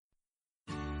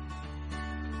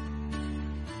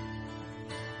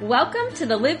Welcome to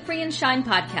the Live Free and Shine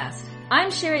podcast.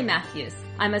 I'm Sherry Matthews.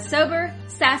 I'm a sober,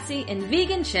 sassy, and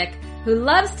vegan chick who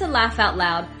loves to laugh out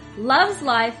loud, loves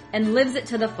life, and lives it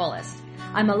to the fullest.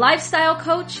 I'm a lifestyle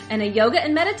coach and a yoga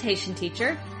and meditation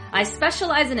teacher. I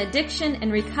specialize in addiction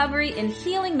and recovery and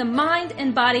healing the mind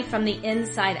and body from the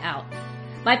inside out.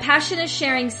 My passion is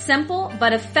sharing simple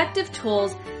but effective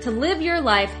tools to live your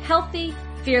life healthy,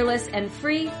 fearless, and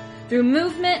free through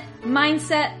movement,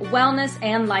 mindset, wellness,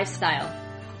 and lifestyle,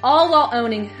 all while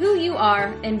owning who you are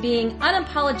and being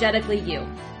unapologetically you.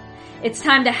 It's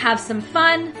time to have some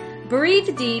fun,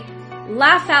 breathe deep,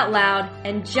 laugh out loud,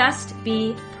 and just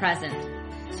be present.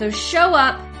 So show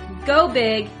up, go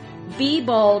big, be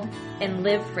bold, and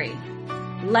live free.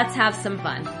 Let's have some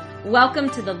fun. Welcome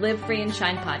to the Live Free and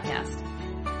Shine podcast.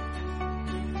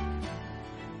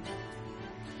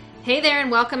 Hey there, and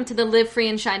welcome to the Live Free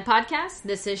and Shine podcast.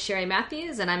 This is Sherry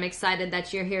Matthews, and I'm excited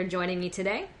that you're here joining me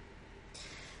today.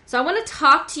 So I want to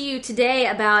talk to you today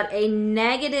about a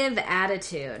negative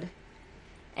attitude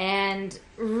and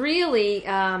really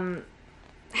how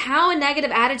a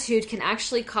negative attitude can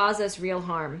actually cause us real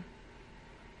harm.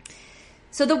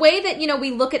 So the way that,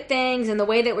 we look at things and the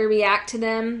way that we react to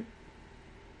them,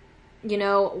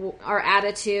 our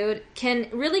attitude can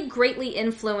really greatly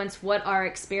influence what our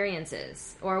experience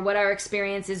is or what our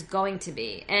experience is going to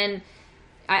be. And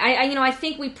I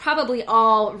think we probably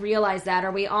all realize that,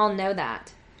 or we all know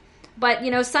that. But,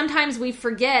 sometimes we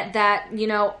forget that,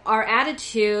 our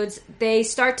attitudes, they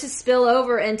start to spill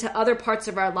over into other parts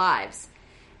of our lives.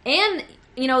 And,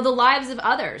 the lives of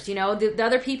others, the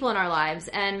other people in our lives.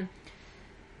 And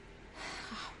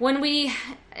when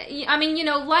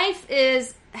life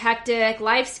is hectic,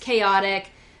 life's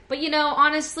chaotic. But,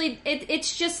 honestly,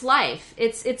 it's just life.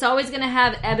 It's always going to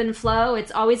have ebb and flow.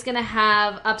 It's always going to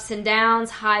have ups and downs,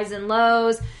 highs and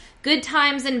lows, good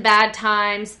times and bad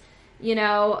times.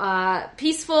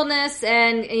 Peacefulness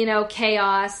and,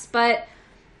 chaos, but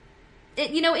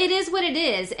it is what it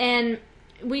is. And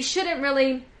we shouldn't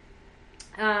really,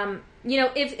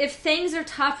 if things are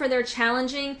tough or they're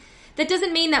challenging, that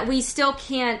doesn't mean that we still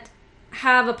can't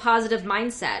have a positive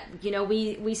mindset.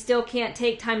 We still can't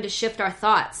take time to shift our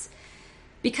thoughts,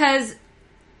 because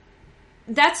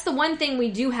that's the one thing we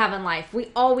do have in life.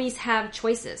 We always have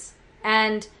choices.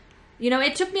 And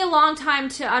it took me a long time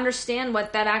to understand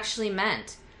what that actually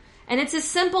meant. And it's as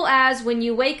simple as when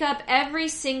you wake up every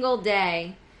single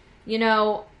day,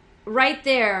 right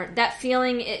there, that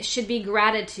feeling, it should be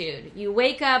gratitude. You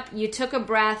wake up, you took a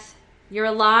breath, you're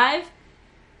alive,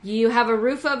 you have a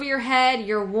roof over your head,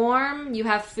 you're warm, you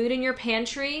have food in your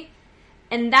pantry,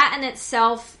 and that in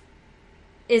itself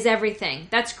is everything.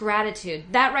 That's gratitude.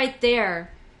 That right there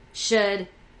should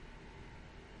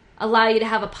allow you to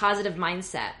have a positive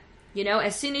mindset.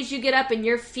 As soon as you get up and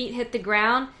your feet hit the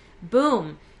ground,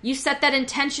 boom, you set that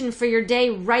intention for your day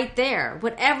right there,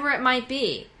 whatever it might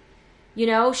be.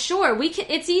 Sure,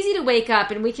 it's easy to wake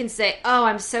up and we can say, oh,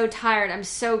 I'm so tired, I'm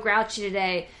so grouchy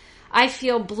today, I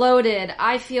feel bloated,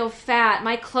 I feel fat,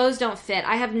 my clothes don't fit,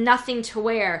 I have nothing to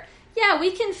wear. Yeah,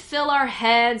 we can fill our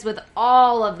heads with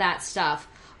all of that stuff,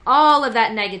 all of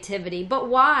that negativity, but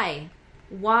why?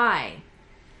 Why?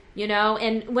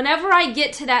 And whenever I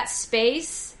get to that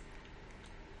space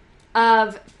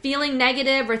of feeling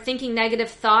negative or thinking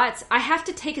negative thoughts, I have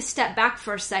to take a step back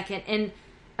for a second and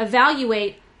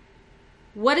evaluate,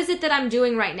 what is it that I'm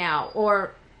doing right now?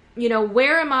 Or,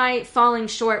 where am I falling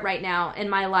short right now in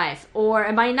my life? Or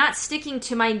am I not sticking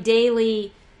to my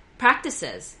daily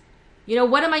practices?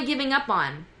 What am I giving up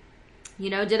on?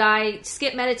 Did I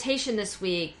skip meditation this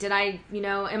week? Am I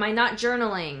not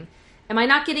journaling? Am I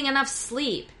not getting enough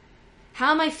sleep?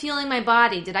 How am I feeling my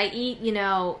body? Did I eat,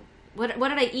 what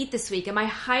did I eat this week? Am I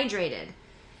hydrated?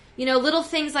 Little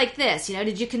things like this.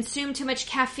 Did you consume too much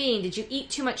caffeine? Did you eat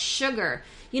too much sugar?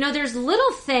 There's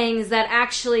little things that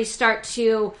actually start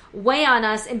to weigh on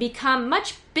us and become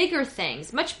much bigger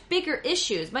things, much bigger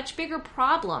issues, much bigger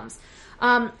problems.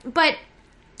 But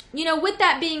with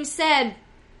that being said,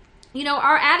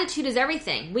 our attitude is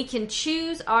everything. We can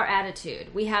choose our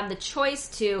attitude. We have the choice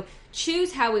to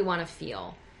choose how we want to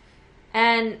feel.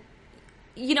 And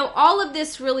all of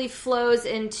this really flows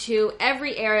into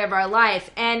every area of our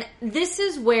life. And this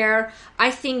is where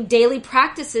I think daily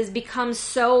practices become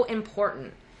so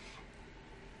important.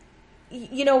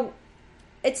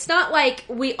 It's not like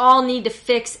we all need to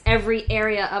fix every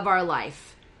area of our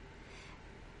life.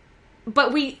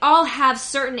 But we all have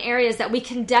certain areas that we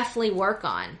can definitely work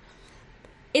on.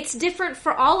 It's different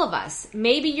for all of us.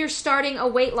 Maybe you're starting a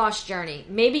weight loss journey.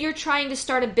 Maybe you're trying to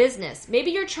start a business.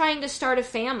 Maybe you're trying to start a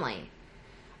family.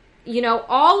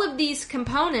 All of these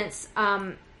components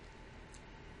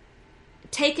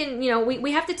taken,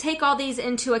 we have to take all these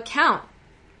into account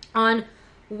on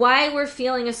why we're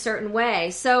feeling a certain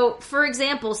way. So, for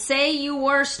example, say you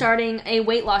were starting a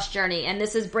weight loss journey and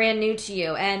this is brand new to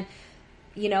you, and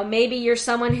maybe you're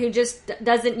someone who just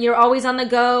you're always on the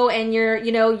go, and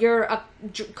you're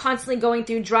constantly going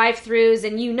through drive-thrus,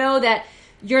 and that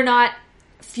you're not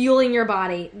fueling your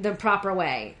body the proper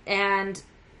way. And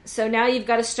so now you've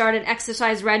got to start an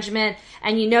exercise regimen,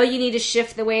 and you need to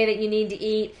shift the way that you need to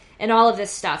eat and all of this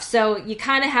stuff. So you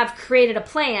kind of have created a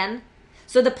plan.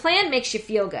 So the plan makes you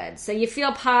feel good. So you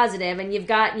feel positive, and you've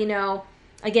got,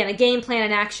 again, a game plan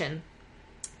in action.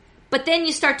 But then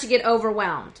you start to get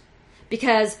overwhelmed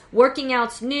because working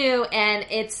out's new and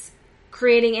it's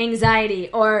creating anxiety,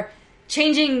 or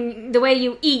changing the way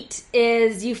you eat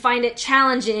is you find it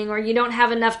challenging, or you don't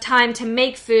have enough time to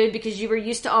make food because you were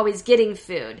used to always getting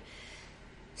food.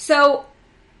 So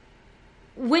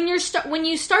when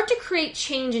you start to create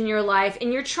change in your life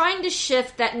and you're trying to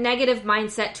shift that negative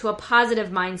mindset to a positive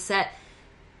mindset,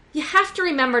 you have to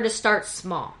remember to start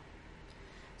small.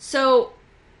 So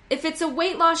if it's a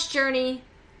weight loss journey,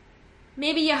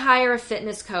 maybe you hire a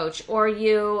fitness coach, or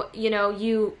you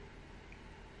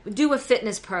do a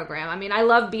fitness program. I mean, I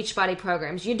love Beachbody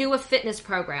programs. You do a fitness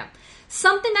program.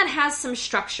 Something that has some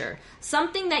structure.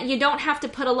 Something that you don't have to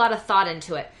put a lot of thought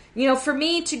into it. For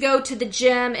me to go to the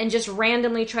gym and just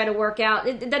randomly try to work out,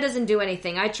 that doesn't do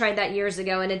anything. I tried that years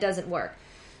ago and it doesn't work.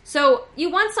 So you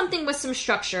want something with some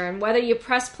structure, and whether you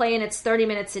press play and it's 30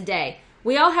 minutes a day.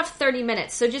 We all have 30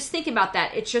 minutes, so just think about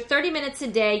that. It's your 30 minutes a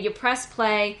day, you press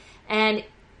play, and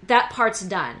that part's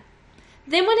done.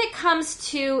 Then when it comes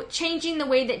to changing the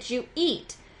way that you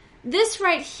eat, this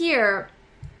right here,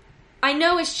 I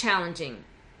know is challenging,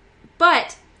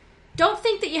 but don't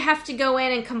think that you have to go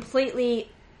in and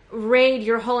completely raid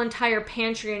your whole entire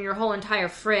pantry and your whole entire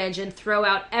fridge and throw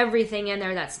out everything in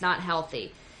there that's not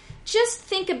healthy. Just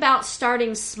think about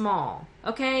starting small,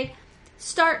 okay?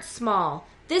 Start small.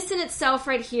 This in itself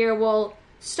right here will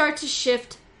start to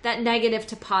shift that negative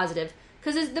to positive,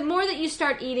 because the more that you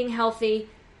start eating healthy,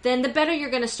 then the better you're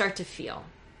going to start to feel.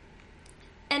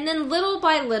 And then little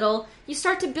by little, you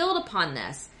start to build upon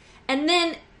this. And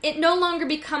then it no longer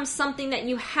becomes something that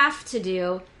you have to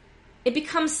do. It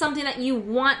becomes something that you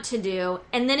want to do,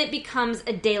 and then it becomes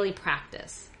a daily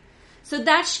practice. So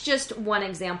that's just one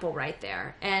example right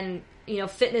there. And,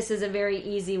 fitness is a very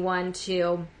easy one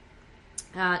to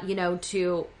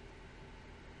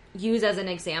use as an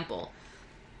example.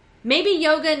 Maybe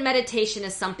yoga and meditation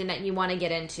is something that you want to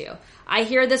get into. I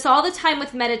hear this all the time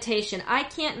with meditation. I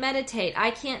can't meditate.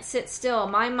 I can't sit still.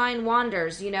 My mind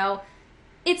wanders,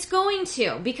 It's going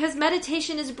to, because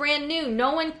meditation is brand new.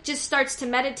 No one just starts to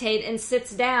meditate and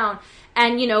sits down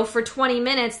and, for 20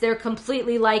 minutes, they're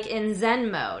completely like in Zen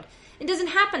mode. It doesn't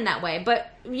happen that way.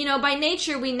 But, by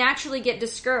nature, we naturally get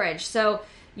discouraged. So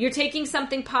you're taking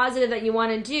something positive that you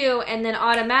want to do, and then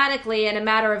automatically, in a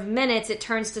matter of minutes, it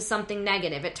turns to something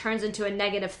negative. It turns into a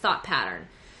negative thought pattern.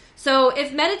 So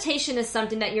if meditation is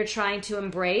something that you're trying to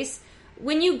embrace,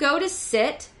 when you go to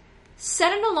sit,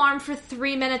 set an alarm for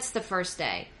 3 minutes the first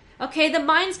day. Okay, the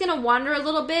mind's going to wander a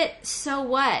little bit, so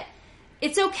what?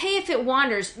 It's okay if it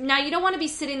wanders. Now, you don't want to be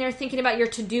sitting there thinking about your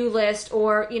to-do list,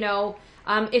 or,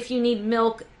 if you need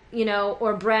milk,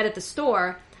 or bread at the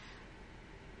store.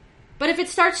 But if it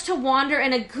starts to wander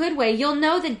in a good way, you'll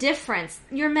know the difference.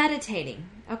 You're meditating,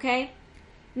 okay?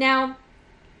 Now,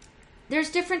 there's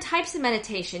different types of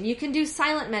meditation. You can do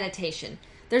silent meditation.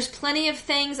 There's plenty of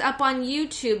things up on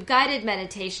YouTube, guided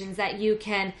meditations that you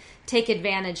can take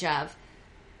advantage of.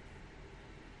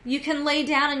 You can lay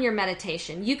down in your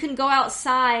meditation. You can go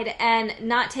outside and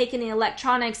not take any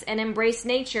electronics and embrace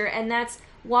nature, and that's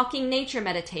walking nature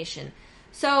meditation.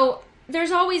 So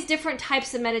there's always different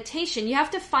types of meditation. You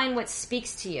have to find what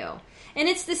speaks to you. And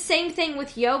it's the same thing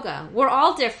with yoga. We're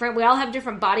all different. We all have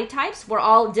different body types. We're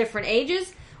all different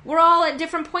ages. We're all at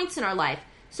different points in our life.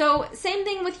 So same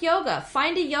thing with yoga.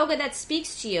 Find a yoga that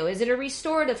speaks to you. Is it a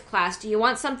restorative class? Do you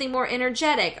want something more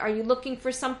energetic? Are you looking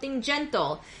for something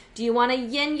gentle? Do you want a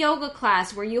yin yoga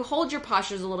class where you hold your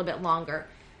postures a little bit longer?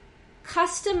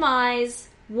 Customize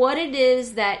what it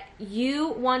is that you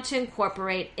want to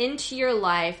incorporate into your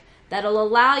life that'll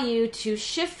allow you to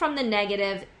shift from the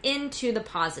negative into the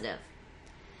positive.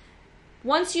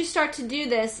 Once you start to do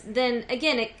this, then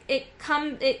again, it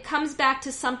comes back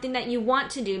to something that you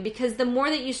want to do, because the more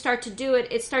that you start to do it,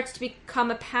 it starts to become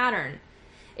a pattern.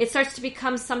 It starts to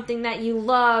become something that you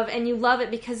love, and you love it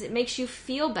because it makes you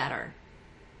feel better.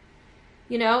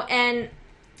 And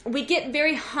we get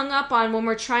very hung up on, when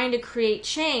we're trying to create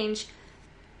change,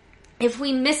 if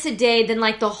we miss a day, then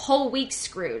like the whole week's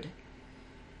screwed.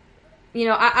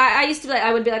 I used to be like,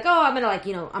 I would be like, oh, I'm going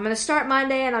to I'm going to start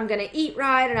Monday and I'm going to eat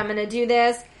right and I'm going to do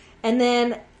this. And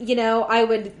then, I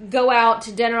would go out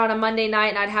to dinner on a Monday night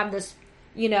and I'd have this,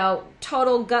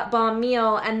 total gut bomb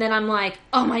meal. And then I'm like,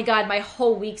 oh my God, my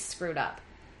whole week's screwed up.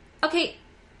 Okay,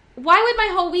 why would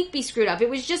my whole week be screwed up? It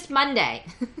was just Monday.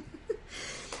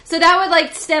 So that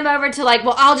would stem over to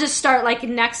well, I'll just start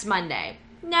next Monday.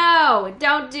 No,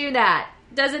 don't do that.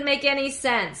 Doesn't make any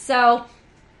sense. So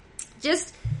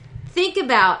just think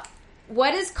about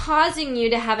what is causing you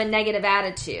to have a negative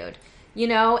attitude,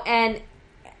 and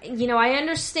I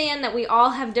understand that we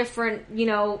all have different,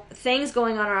 things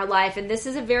going on in our life, and this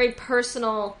is a very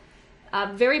personal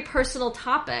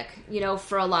topic,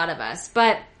 for a lot of us.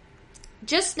 But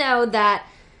just know that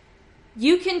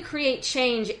you can create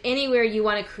change anywhere you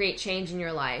want to create change in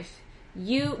your life.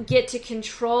 You get to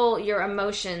control your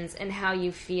emotions and how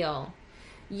you feel.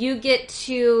 You get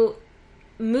to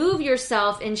move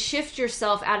yourself and shift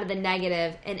yourself out of the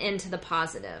negative and into the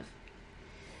positive.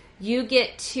 You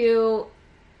get to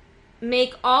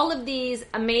make all of these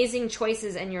amazing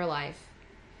choices in your life.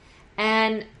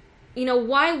 And,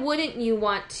 why wouldn't you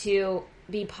want to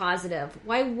be positive?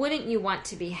 Why wouldn't you want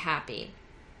to be happy?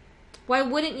 Why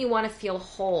wouldn't you want to feel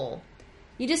whole?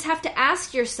 You just have to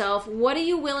ask yourself, what are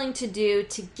you willing to do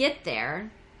to get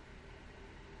there?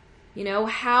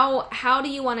 How do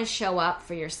you want to show up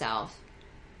for yourself?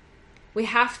 We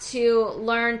have to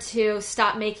learn to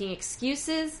stop making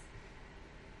excuses.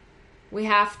 We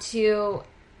have to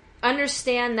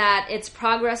understand that it's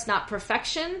progress, not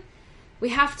perfection. We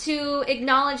have to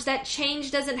acknowledge that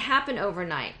change doesn't happen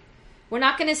overnight. We're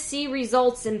not going to see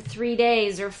results in 3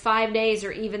 days or 5 days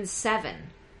or even 7.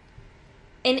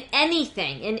 In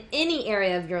anything, in any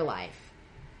area of your life.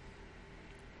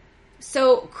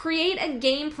 So create a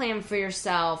game plan for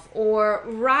yourself or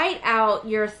write out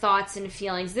your thoughts and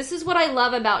feelings. This is what I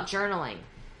love about journaling.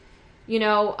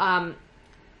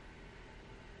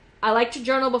 I like to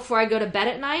journal before I go to bed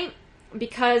at night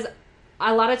because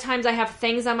a lot of times I have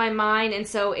things on my mind, and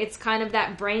so it's kind of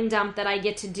that brain dump that I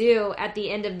get to do at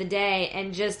the end of the day,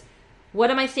 and just what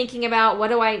am I thinking about?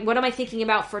 What am I thinking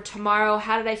about for tomorrow?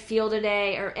 How did I feel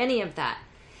today? Or any of that.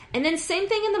 And then same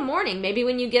thing in the morning. Maybe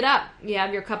when you get up, you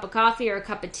have your cup of coffee or a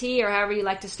cup of tea or however you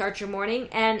like to start your morning,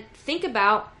 and think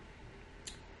about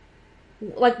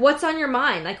what's on your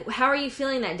mind. How are you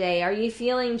feeling that day? Are you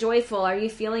feeling joyful? Are you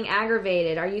feeling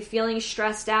aggravated? Are you feeling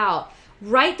stressed out?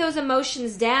 Write those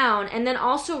emotions down, and then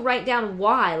also write down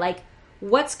why.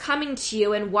 What's coming to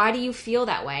you and why do you feel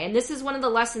that way? And this is one of the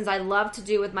lessons I love to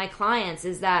do with my clients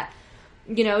is that,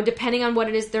 depending on what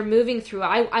it is they're moving through,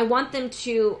 I want them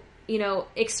to,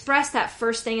 express that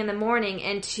first thing in the morning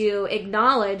and to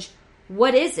acknowledge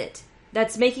what is it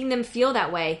that's making them feel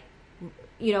that way,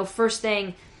 first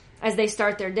thing as they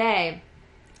start their day.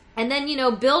 And then,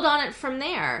 build on it from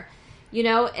there.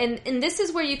 And this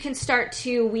is where you can start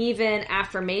to weave in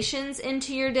affirmations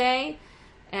into your day.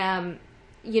 An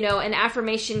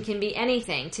affirmation can be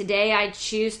anything. Today I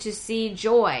choose to see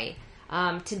joy.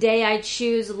 Today I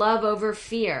choose love over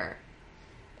fear.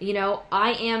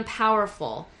 I am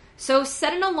powerful. So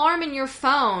set an alarm in your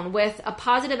phone with a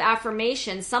positive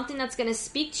affirmation, something that's going to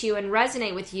speak to you and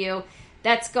resonate with you,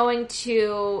 that's going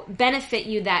to benefit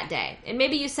you that day. And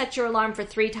maybe you set your alarm for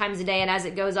 3 times a day, and as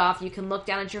it goes off, you can look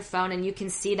down at your phone and you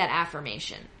can see that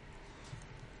affirmation.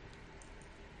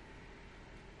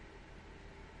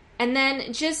 And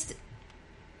then just,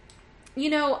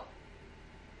 be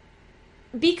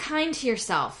kind to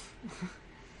yourself.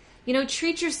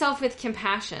 Treat yourself with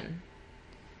compassion.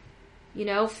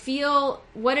 Feel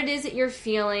what it is that you're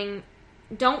feeling.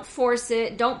 Don't force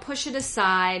it. Don't push it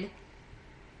aside.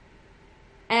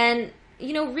 And,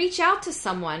 reach out to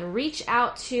someone. Reach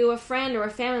out to a friend or a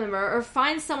family member, or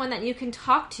find someone that you can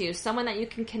talk to, someone that you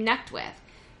can connect with.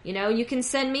 You can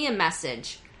send me a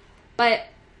message. But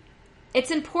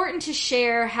it's important to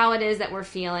share how it is that we're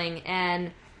feeling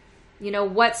and,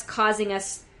 what's causing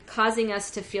us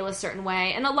to feel a certain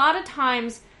way. And a lot of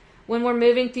times when we're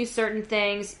moving through certain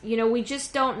things, we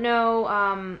just don't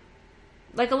know.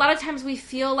 A lot of times we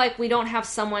feel like we don't have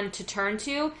someone to turn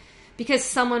to because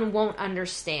someone won't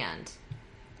understand.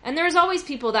 And there's always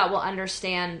people that will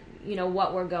understand,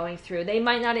 what we're going through. They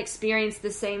might not experience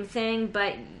the same thing,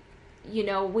 but,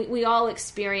 we all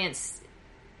experience,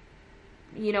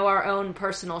 our own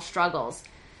personal struggles.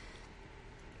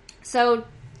 So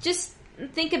just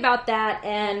think about that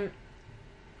and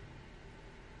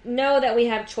know that we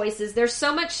have choices. There's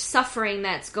so much suffering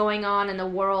that's going on in the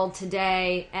world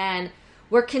today, and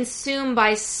we're consumed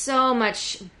by so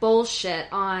much bullshit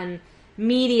on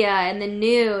media and the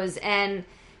news. And,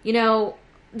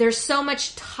 there's so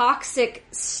much toxic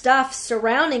stuff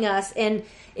surrounding us. And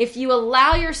if you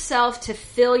allow yourself to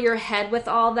fill your head with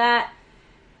all that,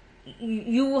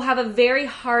 you will have a very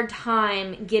hard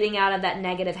time getting out of that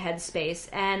negative headspace.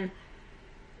 And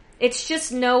it's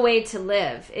just no way to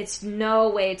live. It's no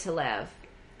way to live.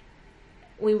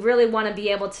 We really want to be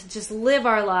able to just live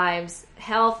our lives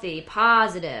healthy,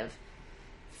 positive,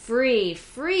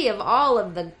 free of all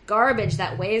of the garbage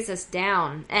that weighs us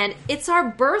down. And it's our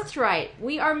birthright.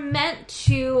 We are meant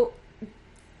to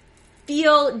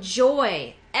feel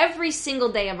joy every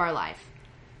single day of our life.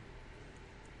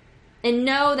 And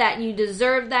know that you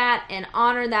deserve that and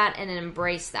honor that and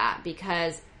embrace that,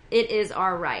 because it is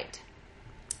our right.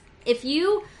 If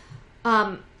you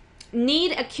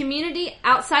need a community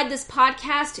outside this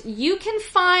podcast, you can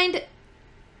find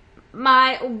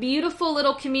my beautiful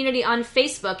little community on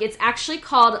Facebook. It's actually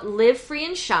called Live Free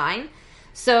and Shine.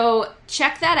 So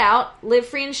check that out, Live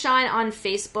Free and Shine on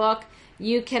Facebook.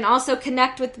 You can also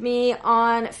connect with me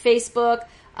on Facebook.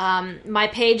 My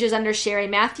page is under Sherry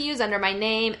Matthews, under my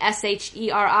name,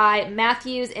 Sheri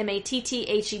Matthews,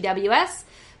 Matthews.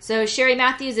 So Sherry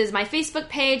Matthews is my Facebook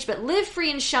page, but Live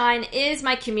Free and Shine is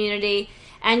my community.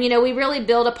 And, we really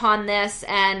build upon this,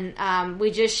 and we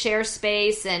just share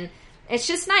space, and it's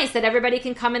just nice that everybody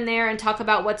can come in there and talk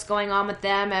about what's going on with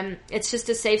them, and it's just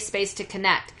a safe space to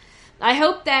connect. I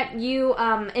hope that you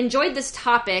enjoyed this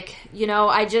topic.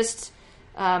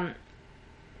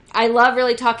 I love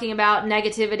really talking about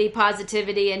negativity,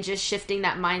 positivity, and just shifting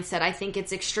that mindset. I think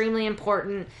it's extremely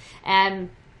important. And,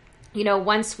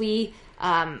 once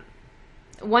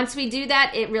we do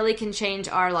that, it really can change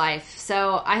our life.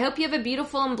 So I hope you have a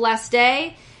beautiful and blessed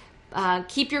day.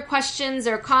 Keep your questions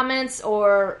or comments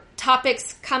or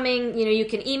topics coming. You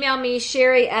can email me,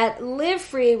 Sherry at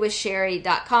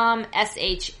livefreewithsherry.com,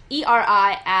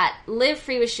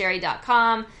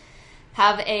 SHERI@livefreewithsherry.com.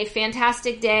 Have a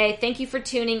fantastic day. Thank you for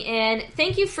tuning in.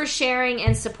 Thank you for sharing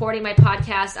and supporting my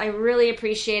podcast. I really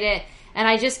appreciate it. And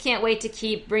I just can't wait to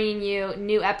keep bringing you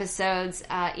new episodes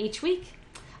each week.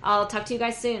 I'll talk to you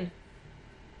guys soon.